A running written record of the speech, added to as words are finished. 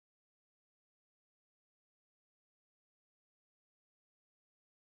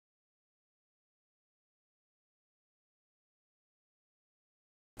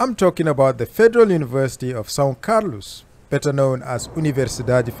I'm talking about the Federal University of São Carlos, better known as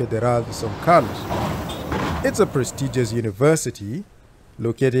Universidade Federal de São Carlos. It's a prestigious university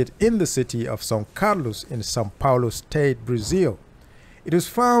located in the city of São Carlos in São Paulo State, Brazil. It was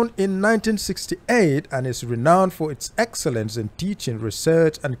founded in 1968 and is renowned for its excellence in teaching,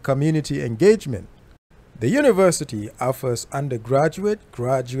 research, and community engagement. The university offers undergraduate,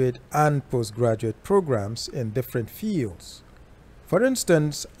 graduate, and postgraduate programs in different fields. For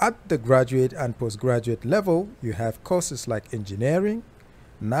instance, at the graduate and postgraduate level, you have courses like engineering,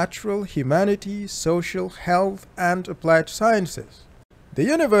 natural, humanities, social, health, and applied sciences. The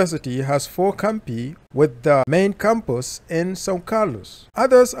university has 4 campi with the main campus in São Carlos.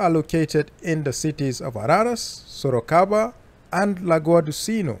 Others are located in the cities of Araras, Sorocaba, and Lagoa do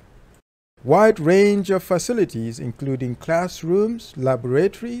Sino. Wide range of facilities including classrooms,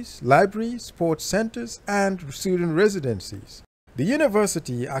 laboratories, libraries, sports centers, and student residencies. The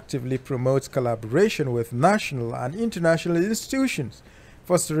university actively promotes collaboration with national and international institutions,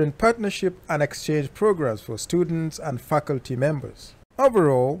 fostering partnership and exchange programs for students and faculty members.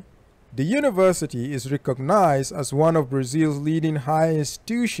 Overall, the university is recognized as one of Brazil's leading higher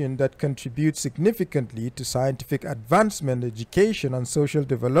institutions that contribute significantly to scientific advancement, education, and social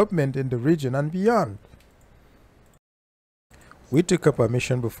development in the region and beyond. We took a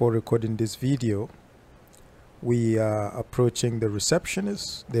permission before recording this video. We are approaching the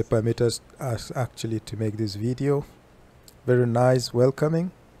receptionist. They permit us actually to make this video. Very nice, welcoming.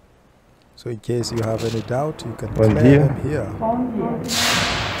 So in case you have any doubt, you can clear them here.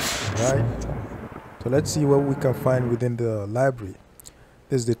 Right. So let's see what we can find within the library.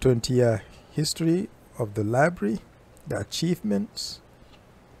 This is the 20-year history of the library, the achievements.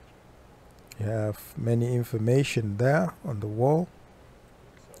 You have many information there on the wall.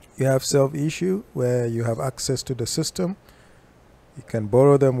 You have self-issue where you have access to the system. You can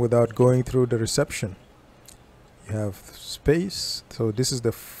borrow them without going through the reception. You have space. So this is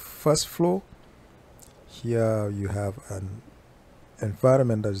the first floor. Here you have an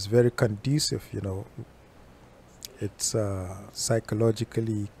environment that is very conducive, you know. It's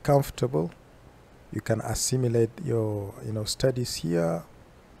psychologically comfortable. You can assimilate your studies here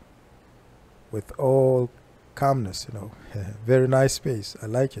with all calmness, you know. Very nice space. I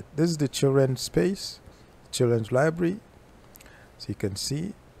like it. This is the children's space, children's library. So you can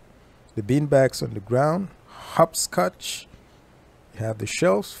see the bean bags on the ground, hopscotch. You have the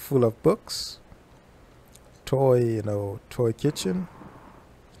shelves full of books, toy kitchen,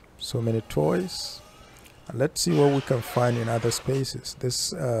 so many toys. And let's see what we can find in other spaces. This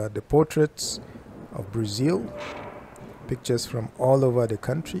the portraits of Brazil, pictures from all over the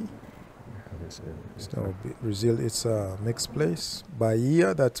country. So Brazil is a mixed place.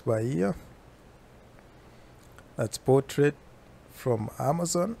 Bahia, that's Bahia. That's portrait from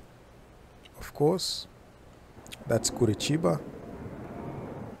Amazon, of course. That's Curitiba.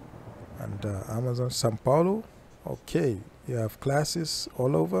 And Amazon, São Paulo. Okay, you have classes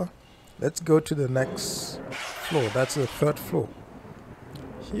all over. Let's go to the next floor. That's the 3rd floor.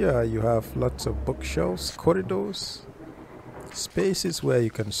 Here you have lots of bookshelves, corridors, spaces where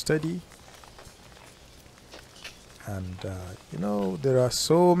you can study. And there are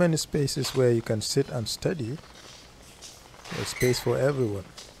so many spaces where you can sit and study. There's space for everyone.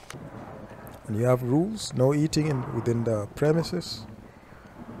 And you have rules: no eating within the premises.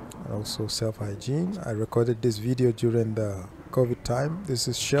 Also self-hygiene. I recorded this video during the COVID time. This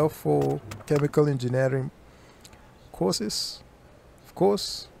is shelf for chemical engineering courses. Of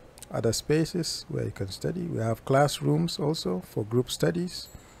course, other spaces where you can study. We have classrooms also for group studies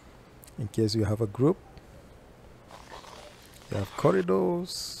in case you have a group. You have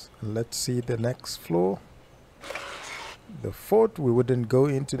corridors. Let's see the next floor. The 4th, we wouldn't go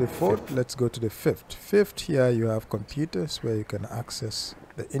into the 4th. Let's go to the 5th. 5th, here you have computers where you can access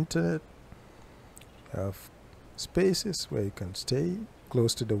the internet. You have spaces where you can stay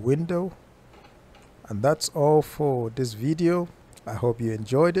close to the window. And that's all for this video. I hope you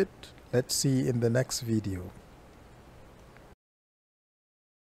enjoyed it. Let's see in the next video.